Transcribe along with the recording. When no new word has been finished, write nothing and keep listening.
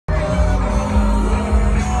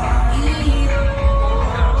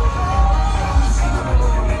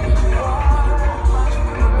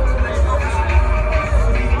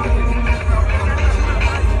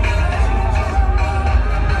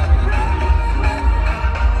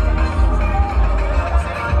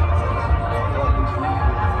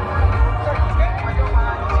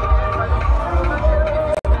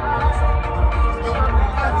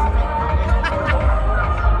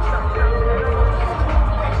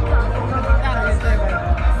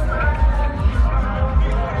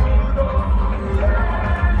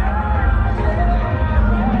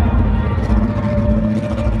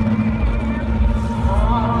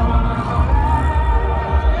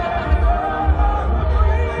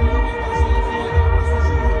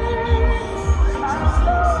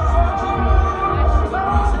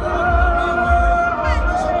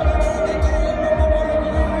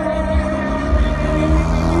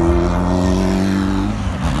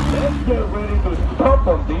up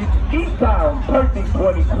on this E-Town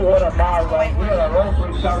 30-20 quarter mile right here at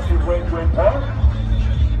Rosewood Township Raceway Park.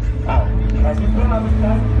 And you feel like it's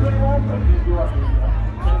not straight up, or did you want to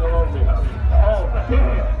Oh,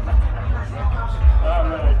 damn. All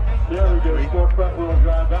right, there we go. Four front wheel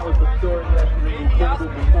drive. That was the story yesterday. Incredible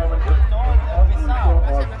performance.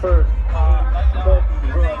 Our first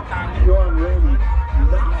Sean Ramey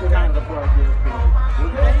knocked it out of the park yesterday.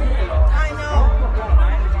 I know.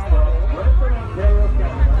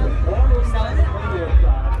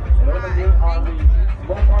 And over here on the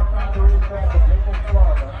Ballpark Factory track of Naples,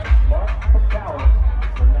 Florida, Mark Pacala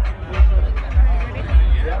for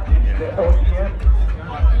 19 the OCN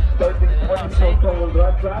 1320 so-called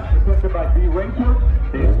drag track presented by D Racer.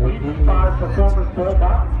 The Swedish Fire Performance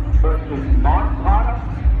 4-box versus Mark Potter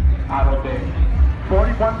out of the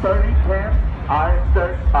 4130 camp,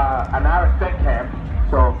 an RX camp.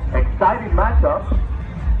 So exciting matchup.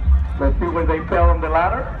 Let's see where they fell on the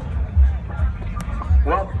ladder.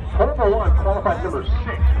 Well, Hole 1 qualified number 6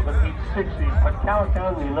 with an 860. Pacala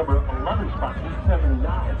County number 11 spot,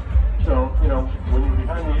 879. So, you know, when you're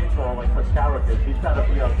behind the 8 ball like Pacala is, he's got to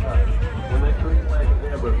be outside. When that green flag is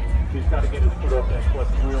amber, he's got to get his foot off that clutch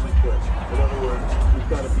really quick. In other words, he's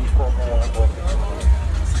got to be off the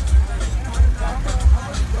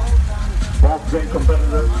Both great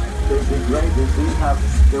competitors. They did great.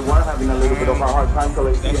 They were having a little bit of a hard time, so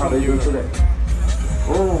let's see how they do today.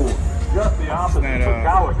 Oh, just the opposite.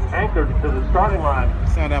 Pacala anchored to the starting line.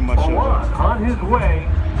 It's not that much on his way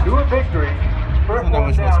to a victory. First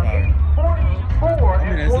one down, 44 I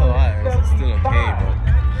mean, it's a lot. It's still okay, but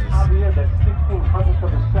Javier, that's 16 hundredths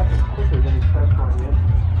of a second quicker than his best on the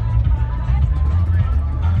inside.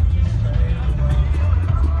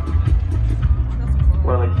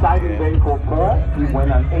 Well, exciting day for Paul. He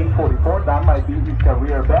went on 8:44. That might be his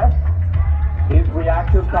career best. His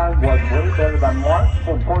reaction time was way better than Mark.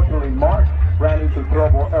 Unfortunately, Mark ran into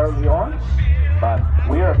trouble early on. But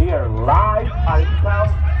we are here live at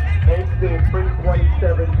South Hday Spring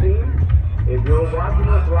 2017. If you're watching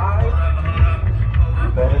us live, you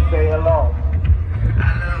better say hello.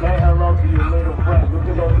 Say hello to your little friends. Look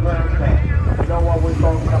at those grandstands. You know what we're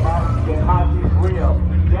talking about? The hockey's real.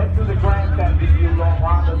 Get to the grandstand if you don't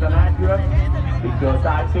want us an accurate, because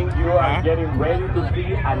I think you are getting ready to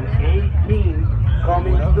see an 18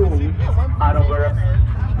 coming soon out of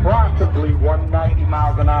possibly 190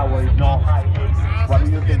 miles an hour is no high 80. What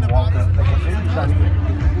do you think, Walter? The conditions on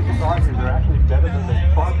these arches are actually better than the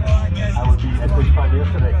front. I would be at this time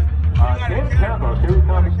yesterday. David Campos, here he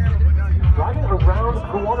comes, driving around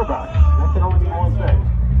the water box. That can only be one thing.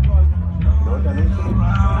 You know what that means to me?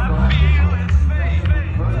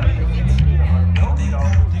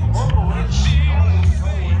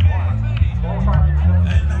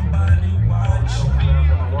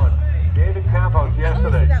 David Campos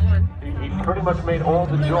yesterday, he pretty much made all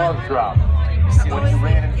the jaws drop when he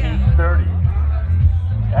ran in 8:30.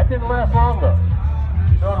 That didn't last long though.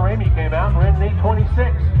 Sean Ramey came out and ran in 8:26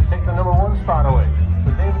 to take the number 1 spot away.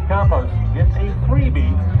 But David Campos gets a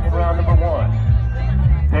freebie in round number 1.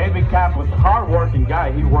 David Camp was a hard-working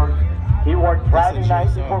guy. He worked Friday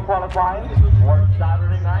night before qualifying, worked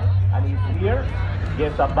Saturday night, and he's here.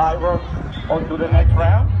 Gets a bye run onto the next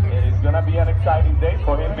round. It is going to be an exciting day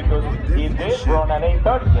for him because he did run an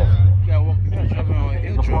 8:30 yesterday. yeah, well, having all the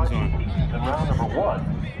intros on. In round number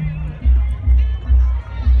 1.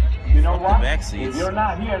 You know what? If you're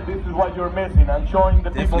not here, this is what you're missing. I'm showing the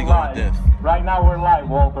Definitely people live. Right now we're live,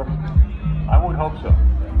 Walter. I would hope so.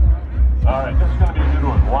 All right, this is going to be a good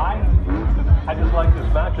one. Why? I just like this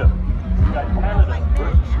matchup. We got Canada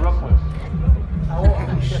versus Brooklyn. How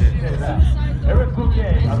often do you get to say that? Eric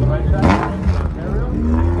Bouquet on the right side of Ontario,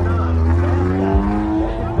 taking on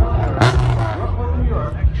Brooklyn, New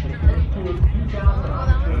York.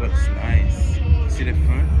 That looks nice. See the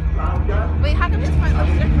front? Wait, how come this front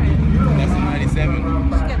looks different? That's a 97. You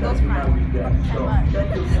should get those front.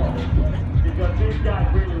 Because these guys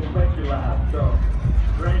really will make you laugh. So,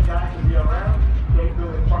 great guys to be around. Take the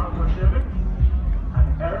sponsorship.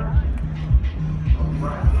 And Eric, from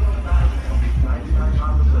Brazil, 99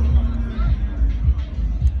 opposition.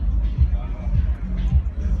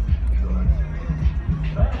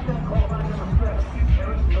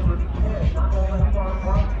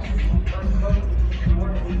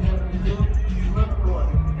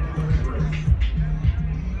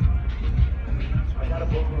 I got a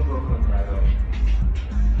book from Brooklyn right over.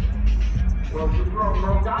 Well, you throw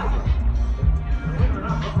no guys. Believe it or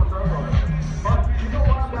not, Brooklyn's right over. But you know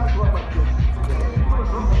what? That's what I do.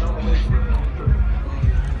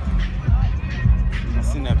 I've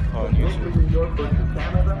seen that part. New York versus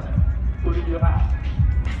Canada. Who did you have?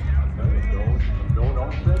 I'm going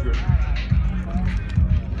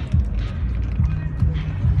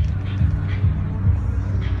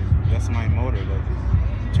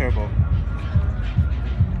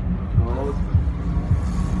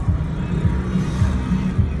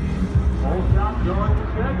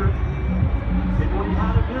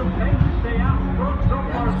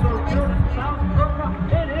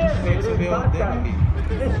time.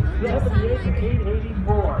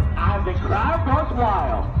 78-884. And the crowd goes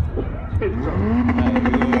wild. It's so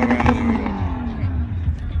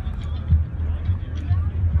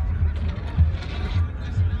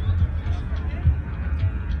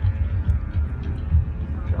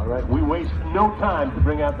All right, we waste no time to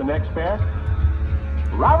bring out the next pair.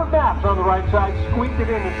 Robert Maps on the right side squeaked it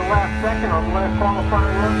in at the last second on the last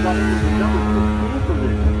qualifying run, got into the number 16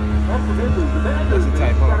 position. That's the good news. The bad news is he's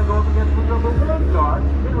got to go up against the number 1 car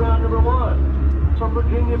in round number 1. From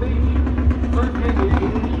Virginia Beach, Virginia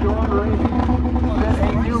is Sean Ramey. Set a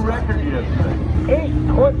new record yesterday.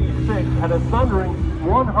 8:26 at a thundering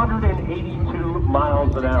 182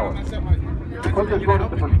 miles an hour. To put this one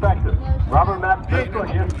into perspective, Robert Maps' best one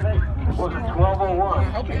yesterday was a 12:01.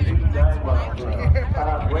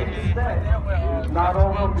 Wait to say, not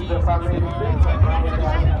only the family